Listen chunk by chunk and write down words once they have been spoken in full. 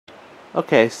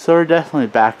Okay, so we're definitely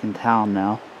back in town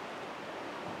now.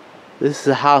 This is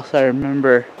a house I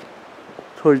remember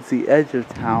towards the edge of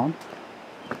town.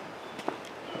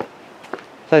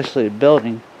 It's actually a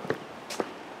building.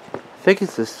 I think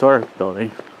it's a historic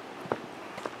building.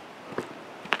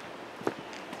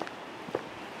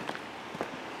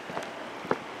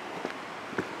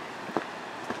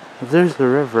 There's the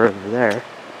river over there.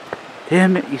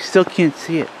 Damn it, you still can't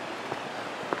see it.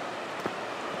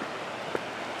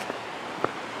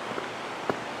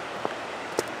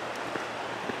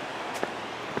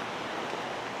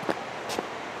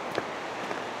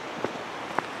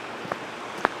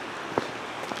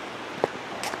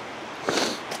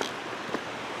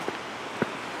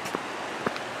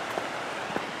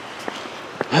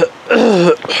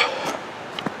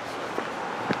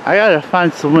 I gotta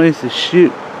find some ways to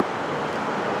shoot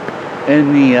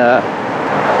in the,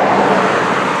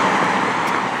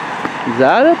 is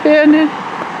that abandoned?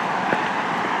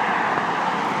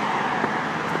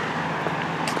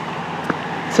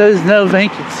 It says no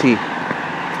vacancy,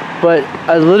 but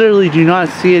I literally do not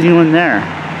see anyone there.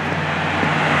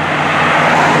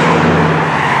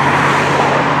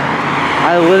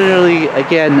 I literally,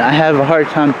 again, I have a hard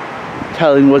time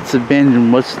telling what's abandoned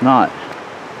and what's not.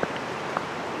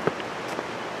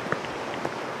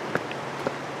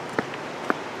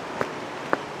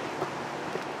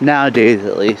 Nowadays,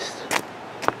 at least.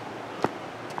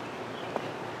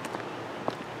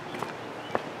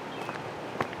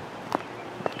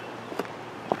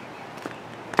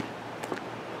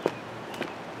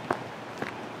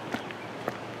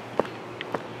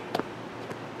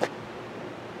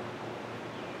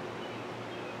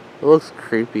 It looks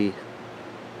creepy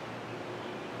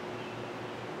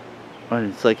when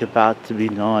it's like about to be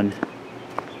dawn.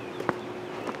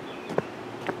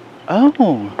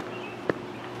 Oh!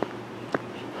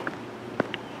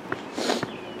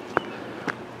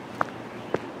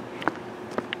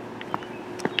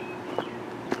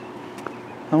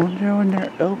 I wonder when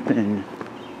they're open.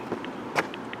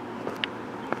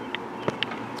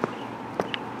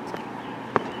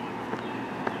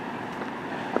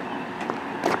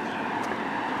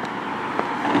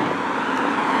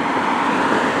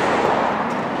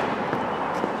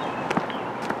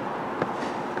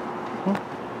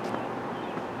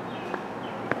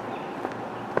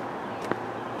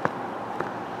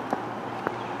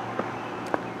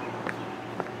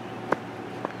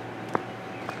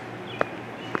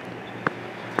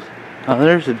 Oh,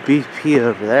 there's a BP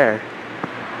over there.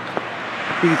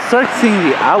 You can start seeing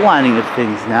the outlining of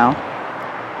things now.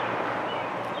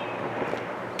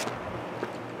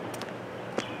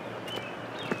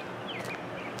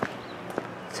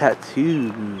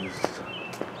 Tattoos.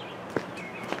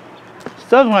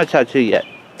 Still haven't got a tattoo yet.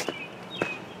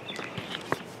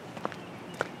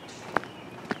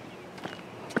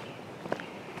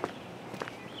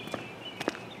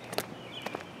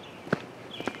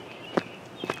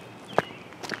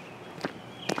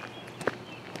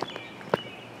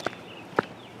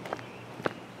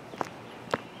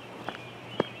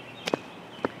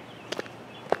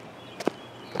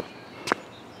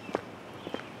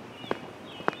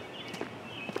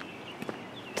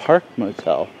 Park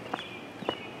Motel.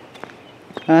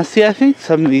 See, I think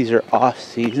some of these are off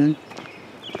season.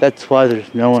 That's why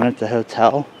there's no one at the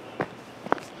hotel.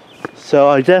 So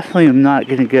I definitely am not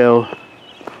gonna go.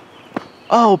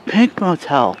 Oh, Pink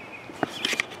Motel.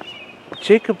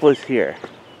 Jacob was here.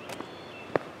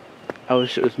 I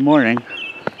wish it was morning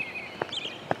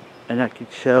and I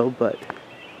could show, but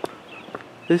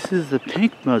this is the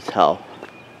Pink Motel.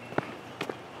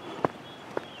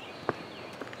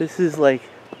 This is like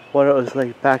what it was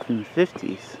like back in the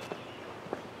 50s.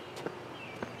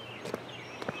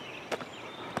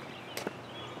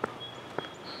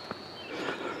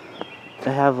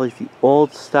 They have like the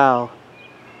old style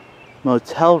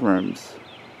motel rooms.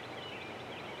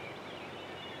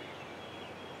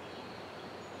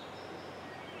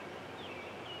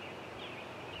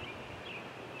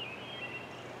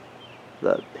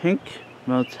 The Pink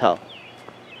Motel.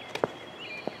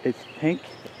 It's pink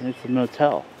and it's a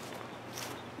motel.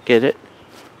 Get it?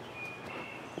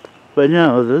 But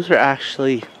no, those are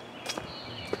actually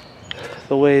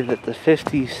the way that the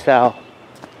 50s style.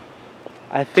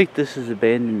 I think this is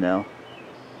abandoned though.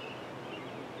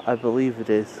 I believe it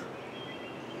is.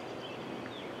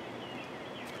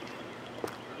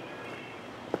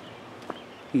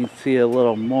 You can see a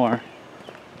little more.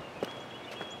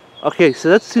 Okay, so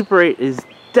that Super 8 is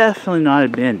definitely not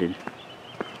abandoned.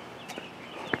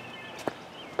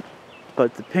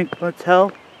 But the Pink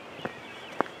Motel,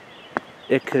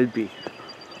 it could be.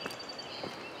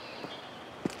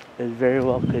 It very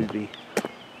well could be.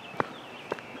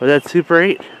 But that Super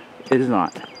 8, it is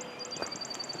not.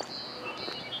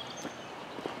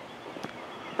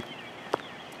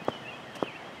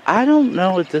 I don't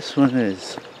know what this one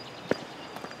is.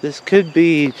 This could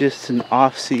be just an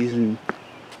off-season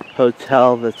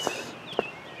hotel that's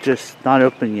just not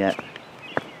open yet.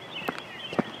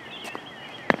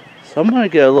 So I'm gonna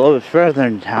go a little bit further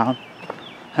in town,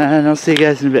 and I'll see you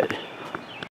guys in a bit.